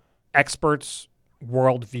experts'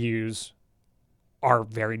 worldviews are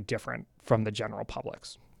very different from the general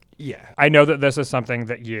public's. Yeah. I know that this is something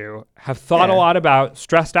that you have thought a lot about,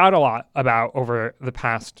 stressed out a lot about over the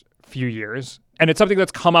past few years. And it's something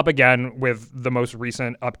that's come up again with the most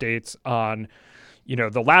recent updates on, you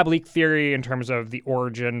know, the lab leak theory in terms of the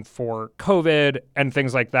origin for COVID and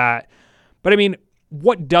things like that. But I mean,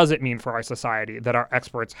 what does it mean for our society that our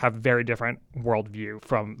experts have very different worldview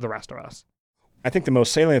from the rest of us? I think the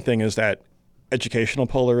most salient thing is that educational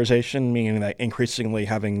polarization, meaning that increasingly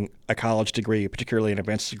having a college degree, particularly an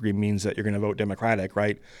advanced degree, means that you're going to vote Democratic,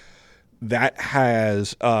 right? That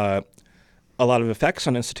has a lot of effects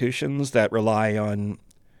on institutions that rely on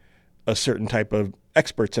a certain type of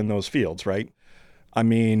experts in those fields, right? I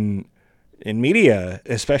mean, in media,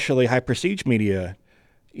 especially high prestige media,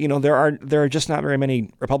 you know, there are just not very many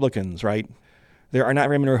Republicans, right? There are not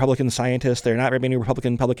very many Republican scientists. There are not very many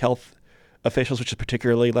Republican public health officials, which is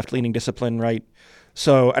particularly left-leaning discipline, right?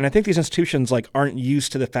 So, and I think these institutions like aren't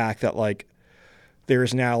used to the fact that like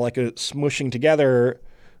there's now like a smushing together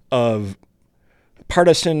of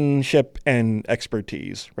partisanship and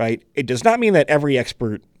expertise, right? It does not mean that every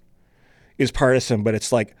expert is partisan, but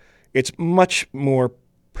it's like it's much more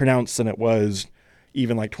pronounced than it was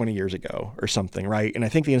even like 20 years ago or something, right? And I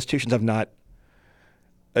think the institutions have not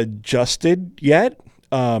adjusted yet.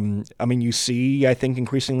 I mean, you see, I think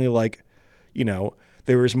increasingly like, you know,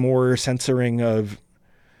 there is more censoring of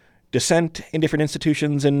dissent in different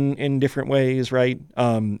institutions in different ways, right?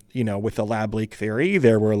 You know, with the lab leak theory,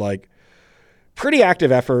 there were like pretty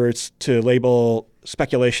active efforts to label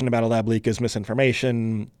speculation about a lab leak as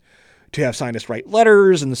misinformation, to have scientists write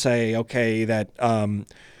letters and say, okay, that,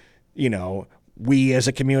 you know, we as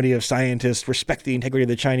a community of scientists respect the integrity of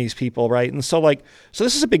the Chinese people, right? And so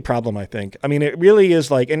this is a big problem, I think. I mean, it really is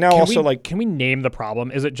like, and now Can we name the problem?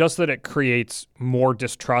 Is it just that it creates more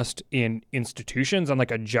distrust in institutions and like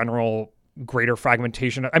a general greater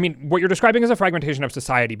fragmentation? I mean, what you're describing is a fragmentation of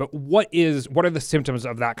society, but what are the symptoms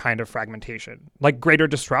of that kind of fragmentation? Like greater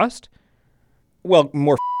distrust? Well,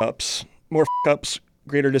 more f-ups,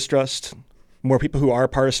 greater distrust. more people who are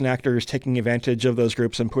partisan actors taking advantage of those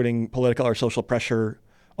groups and putting political or social pressure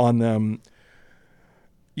on them.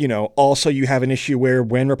 Also you have an issue where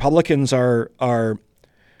when Republicans are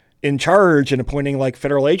in charge and appointing like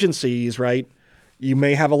federal agencies, right, you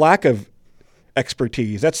may have a lack of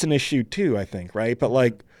expertise. That's an issue too, I think, right? But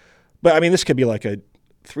I mean, this could be like a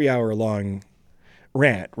 3-hour long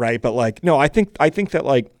rant, right? But like, no, I think that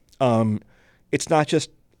like, it's not just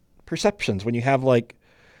perceptions. When you have like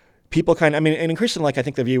people and increasingly, like, I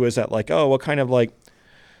think the view is that like, oh, what kind of like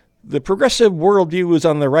the progressive worldview is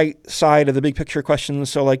on the right side of the big picture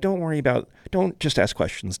questions. So like, don't just ask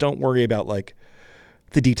questions. Don't worry about like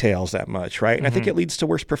the details that much, right? And I think it leads to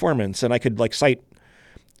worse performance. And I could like cite,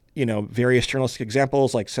 various journalistic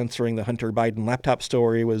examples, like censoring the Hunter Biden laptop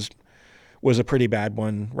story was a pretty bad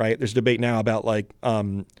one, right? There's debate now about like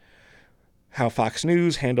how Fox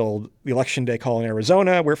News handled the election day call in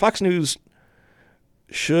Arizona, where Fox News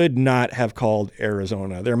should not have called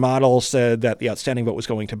Arizona. Their model said that the outstanding vote was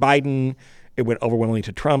going to Biden. It went overwhelmingly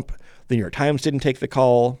to Trump. The New York Times didn't take the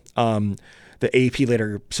call. The AP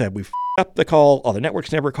later said we up the call. All the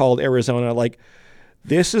networks never called Arizona. Like,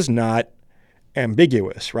 this is not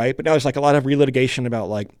ambiguous, right? But now there's like a lot of relitigation about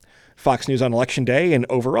like Fox News on election day, and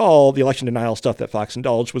overall the election denial stuff that Fox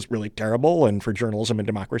indulged was really terrible and for journalism and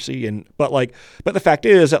democracy. But the fact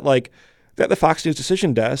is that that the Fox News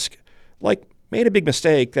decision desk made a big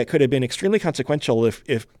mistake that could have been extremely consequential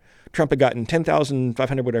if Trump had gotten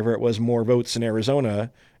 10,500, whatever it was, more votes in Arizona.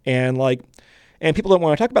 And people don't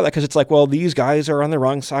want to talk about that because it's like, well, these guys are on the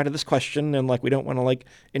wrong side of this question, and we don't want to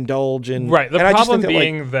indulge in. Right. The problem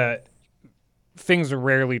being that things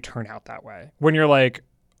rarely turn out that way. When you're like,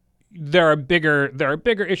 there are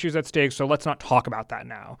bigger issues at stake, so let's not talk about that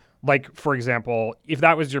now. Like, for example, if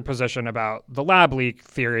that was your position about the lab leak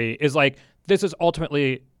theory, is like, this is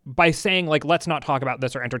ultimately, by saying let's not talk about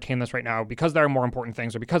this or entertain this right now because there are more important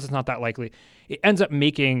things or because it's not that likely, it ends up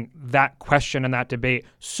making that question and that debate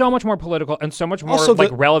so much more political and so much more also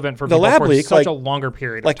relevant for people for leak, such a longer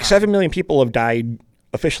period of time. 7 million people have died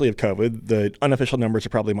officially of COVID. The unofficial numbers are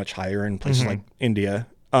probably much higher in places like India.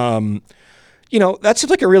 That seems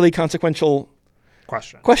like a really consequential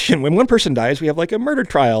question. When one person dies, we have a murder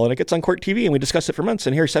trial and it gets on court TV and we discuss it for months,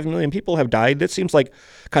 and here 7 million people have died. That seems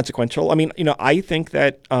consequential. I mean, I think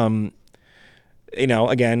that, again,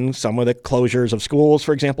 some of the closures of schools,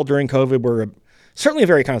 for example, during COVID were certainly a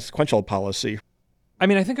very consequential policy. I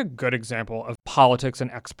mean, I think a good example of politics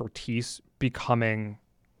and expertise becoming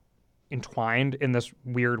entwined in this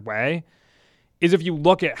weird way is if you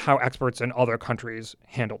look at how experts in other countries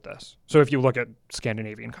handled this. So if you look at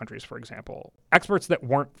Scandinavian countries, for example, experts that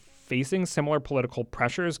weren't facing similar political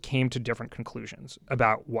pressures came to different conclusions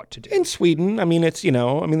about what to do. In Sweden,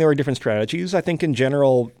 there were different strategies. I think in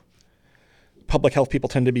general, public health people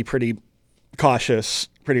tend to be pretty cautious,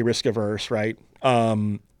 pretty risk averse, right?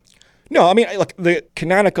 The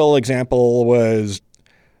canonical example was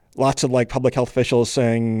lots of public health officials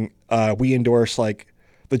saying, we endorse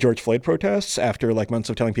the George Floyd protests after months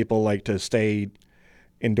of telling people to stay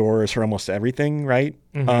indoors for almost everything, right?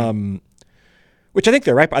 Which I think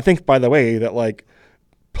they're right. I think, by the way, that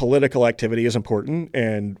political activity is important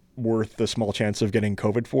and worth the small chance of getting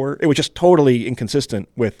COVID for. It was just totally inconsistent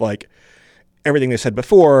with everything they said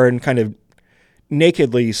before, and kind of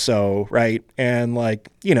nakedly so, right? And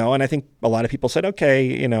and I think a lot of people said,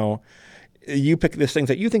 okay, you pick these things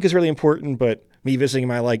that you think is really important, but me visiting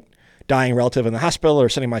my dying relative in the hospital or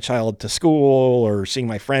sending my child to school or seeing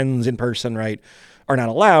my friends in person, right, are not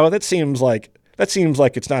allowed. That seems like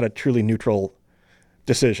it's not a truly neutral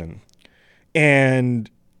decision. And,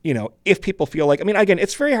 if people feel again,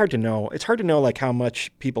 it's very hard to know. It's hard to know how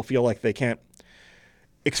much people feel like they can't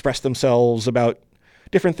express themselves about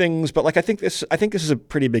different things. But I think this is a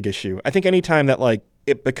pretty big issue. I think anytime that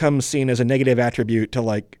it becomes seen as a negative attribute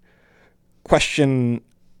to question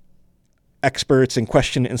experts and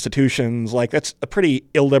question institutions, that's a pretty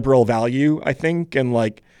illiberal value, I think, and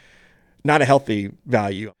not a healthy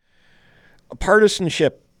value.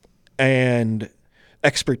 Partisanship and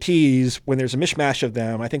expertise, when there's a mishmash of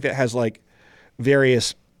them, I think that has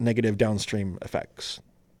various negative downstream effects.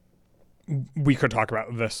 We could talk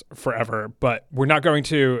about this forever, but we're not going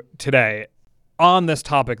to today. On this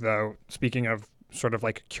topic, though, speaking of sort of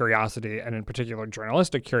curiosity, and in particular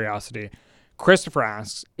journalistic curiosity, Christopher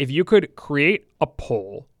asks, if you could create a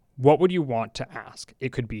poll, what would you want to ask?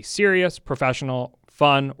 It could be serious, professional,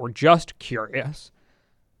 fun, or just curious.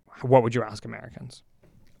 What would you ask Americans?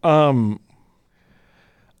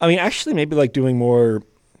 Actually, maybe doing more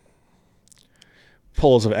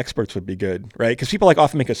polls of experts would be good, right? Because people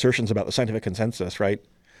often make assertions about the scientific consensus, right?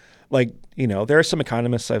 like, there are some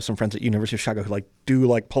economists. I have some friends at University of Chicago who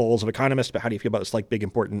do polls of economists about how do you feel about this big,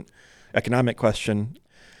 important economic question.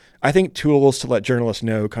 I think tools to let journalists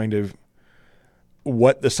know kind of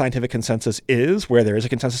what the scientific consensus is, where there is a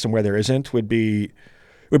consensus and where there isn't, would be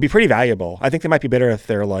pretty valuable. I think they might be better if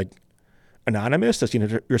they're anonymous, as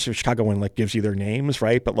University of Chicago one gives you their names,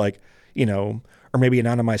 right? But or maybe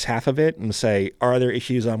anonymize half of it and say, are there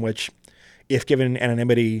issues on which, if given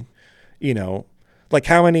anonymity,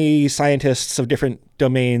 how many scientists of different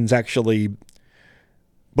domains actually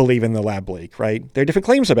believe in the lab leak, right? There are different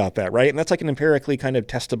claims about that, right? And that's an empirically kind of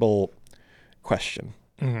testable question.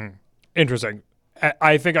 Mm-hmm. Interesting.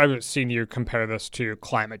 I think I've seen you compare this to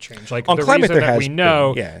climate change. On the climate, reason that we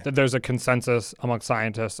know been. that there's a consensus among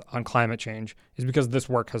scientists on climate change is because this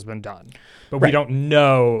work has been done. But right. We don't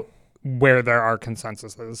know where there are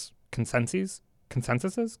consensuses?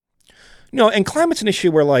 No, and climate's an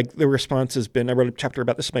issue where the response has been, I wrote a chapter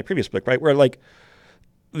about this in my previous book, right? Where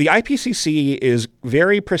the IPCC is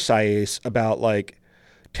very precise about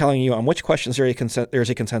telling you on which questions there's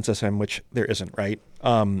a consensus and which there isn't, right?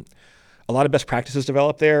 A lot of best practices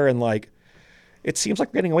developed there, and it seems like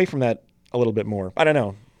we're getting away from that a little bit more. I don't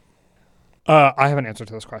know. I have an answer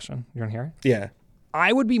to this question. You want to hear it? Yeah.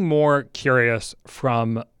 I would be more curious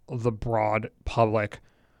from the broad public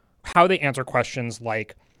how they answer questions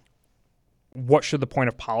like, what should the point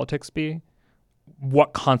of politics be?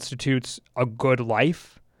 What constitutes a good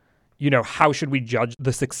life? How should we judge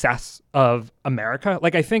the success of America?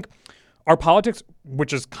 I think our politics,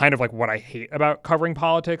 which is kind of what I hate about covering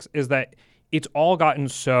politics, is that it's all gotten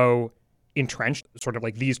so entrenched, sort of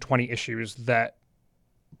these 20 issues that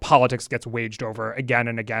politics gets waged over again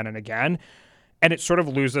and again and again. And it sort of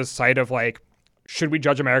loses sight of should we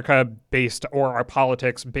judge America or our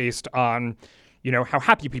politics based on, how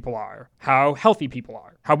happy people are, how healthy people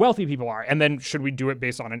are, how wealthy people are? And then should we do it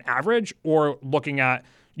based on an average, or looking at,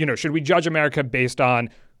 should we judge America based on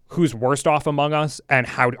who's worst off among us and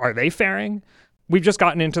how are they faring? We've just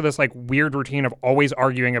gotten into this weird routine of always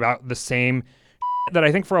arguing about the same that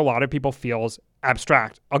I think for a lot of people feels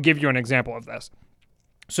abstract. I'll give you an example of this.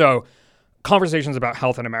 So conversations about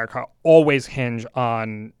health in America always hinge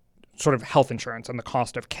on sort of health insurance and the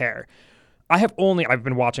cost of care. I've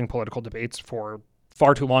been watching political debates for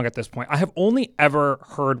far too long at this point. I have only ever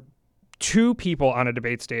heard two people on a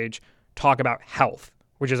debate stage talk about health,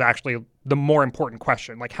 which is actually the more important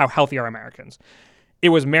question, how healthy are Americans? It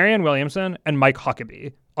was Marianne Williamson and Mike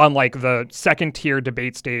Huckabee on the second tier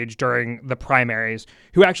debate stage during the primaries,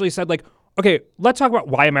 who actually said okay, let's talk about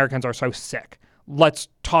why Americans are so sick. Let's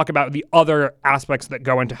talk about the other aspects that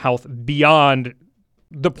go into health beyond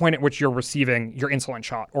the point at which you're receiving your insulin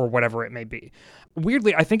shot or whatever it may be.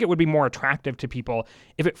 Weirdly, I think it would be more attractive to people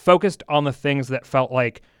if it focused on the things that felt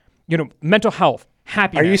mental health,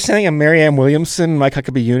 happiness. Are you saying a Marianne Williamson, Mike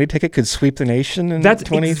Huckabee unity ticket could sweep the nation in That's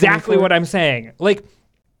 2024? Exactly what I'm saying.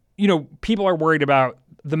 People are worried about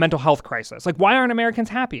the mental health crisis. Why aren't Americans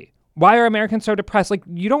happy? Why are Americans so depressed?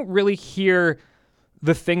 You don't really hear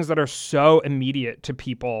the things that are so immediate to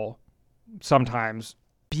people sometimes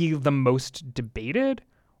be the most debated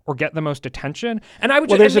or get the most attention. And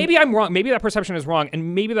maybe I'm wrong. Maybe that perception is wrong.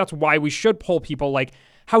 And maybe that's why we should poll people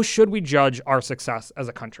how should we judge our success as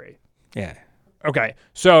a country? Yeah. Okay.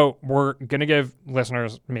 So we're going to give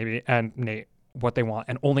listeners maybe and Nate what they want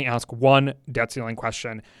and only ask one debt ceiling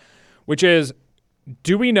question, which is,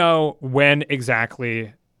 do we know when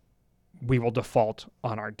exactly we will default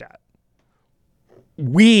on our debt?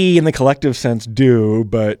 We, in the collective sense, do,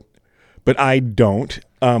 but I don't.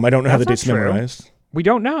 I don't know how the date's memorized. We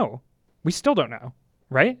don't know. We still don't know,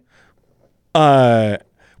 right?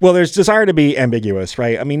 Well, there's desire to be ambiguous,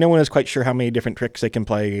 right? I mean, no one is quite sure how many different tricks they can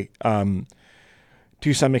play.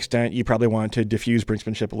 To some extent, you probably want to diffuse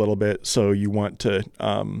brinksmanship a little bit, so you want to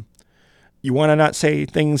not say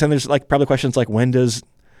things. And there's probably questions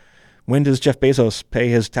when does Jeff Bezos pay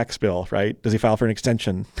his tax bill, right? Does he file for an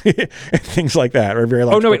extension? Things like that. Or very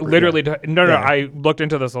large. Oh, no, it corporate, literally, yeah. no, I looked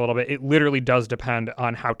into this a little bit. It literally does depend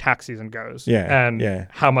on how tax season goes and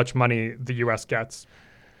how much money the U.S. gets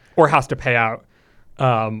or has to pay out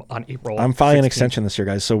on April I'm filing 16th. an extension this year,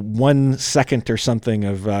 guys. So 1 second or something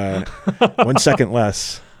of 1 second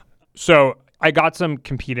less. So I got some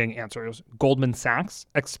competing answers. Goldman Sachs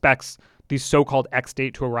expects the so-called X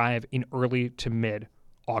date to arrive in early to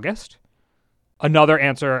mid-August. Another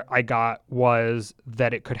answer I got was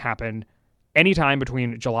that it could happen anytime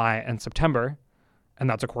between July and September, and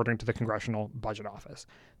that's according to the Congressional Budget Office.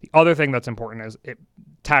 The other thing that's important is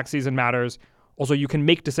tax season matters. Also, you can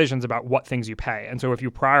make decisions about what things you pay. And so if you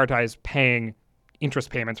prioritize paying interest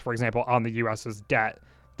payments, for example, on the U.S.'s debt,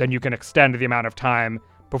 then you can extend the amount of time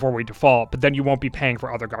before we default, but then you won't be paying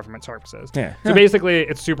for other government services. Yeah. So basically,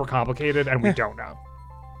 it's super complicated, and we don't know.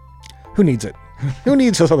 Who needs it? Who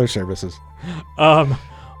needs those other services? All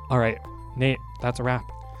right, Nate, that's a wrap.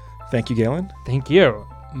 Thank you, Galen. Thank you.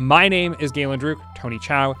 My name is Galen Druk. Tony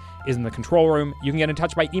Chow is in the control room. You can get in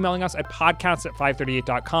touch by emailing us at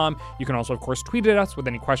podcasts@538.com. You can also, of course, tweet at us with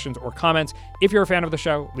any questions or comments. If you're a fan of the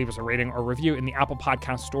show, leave us a rating or review in the Apple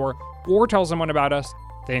Podcast Store or tell someone about us.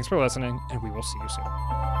 Thanks for listening, and we will see you soon.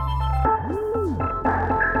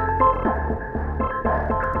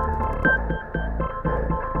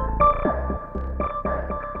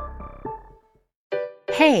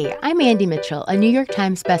 Hey, I'm Andy Mitchell, a New York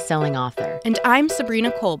Times bestselling author. And I'm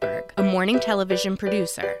Sabrina Kohlberg, a morning television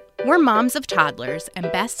producer. We're moms of toddlers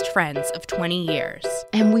and best friends of 20 years.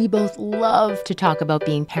 And we both love to talk about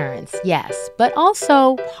being parents, yes, but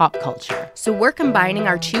also pop culture. So we're combining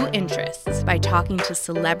our two interests by talking to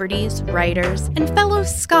celebrities, writers, and fellow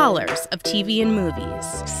scholars of TV and movies.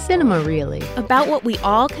 Cinema, really. About what we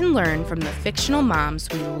all can learn from the fictional moms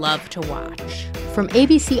we love to watch. From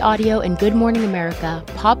ABC Audio and Good Morning America,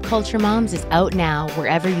 Pop Culture Moms is out now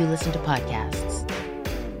wherever you listen to podcasts.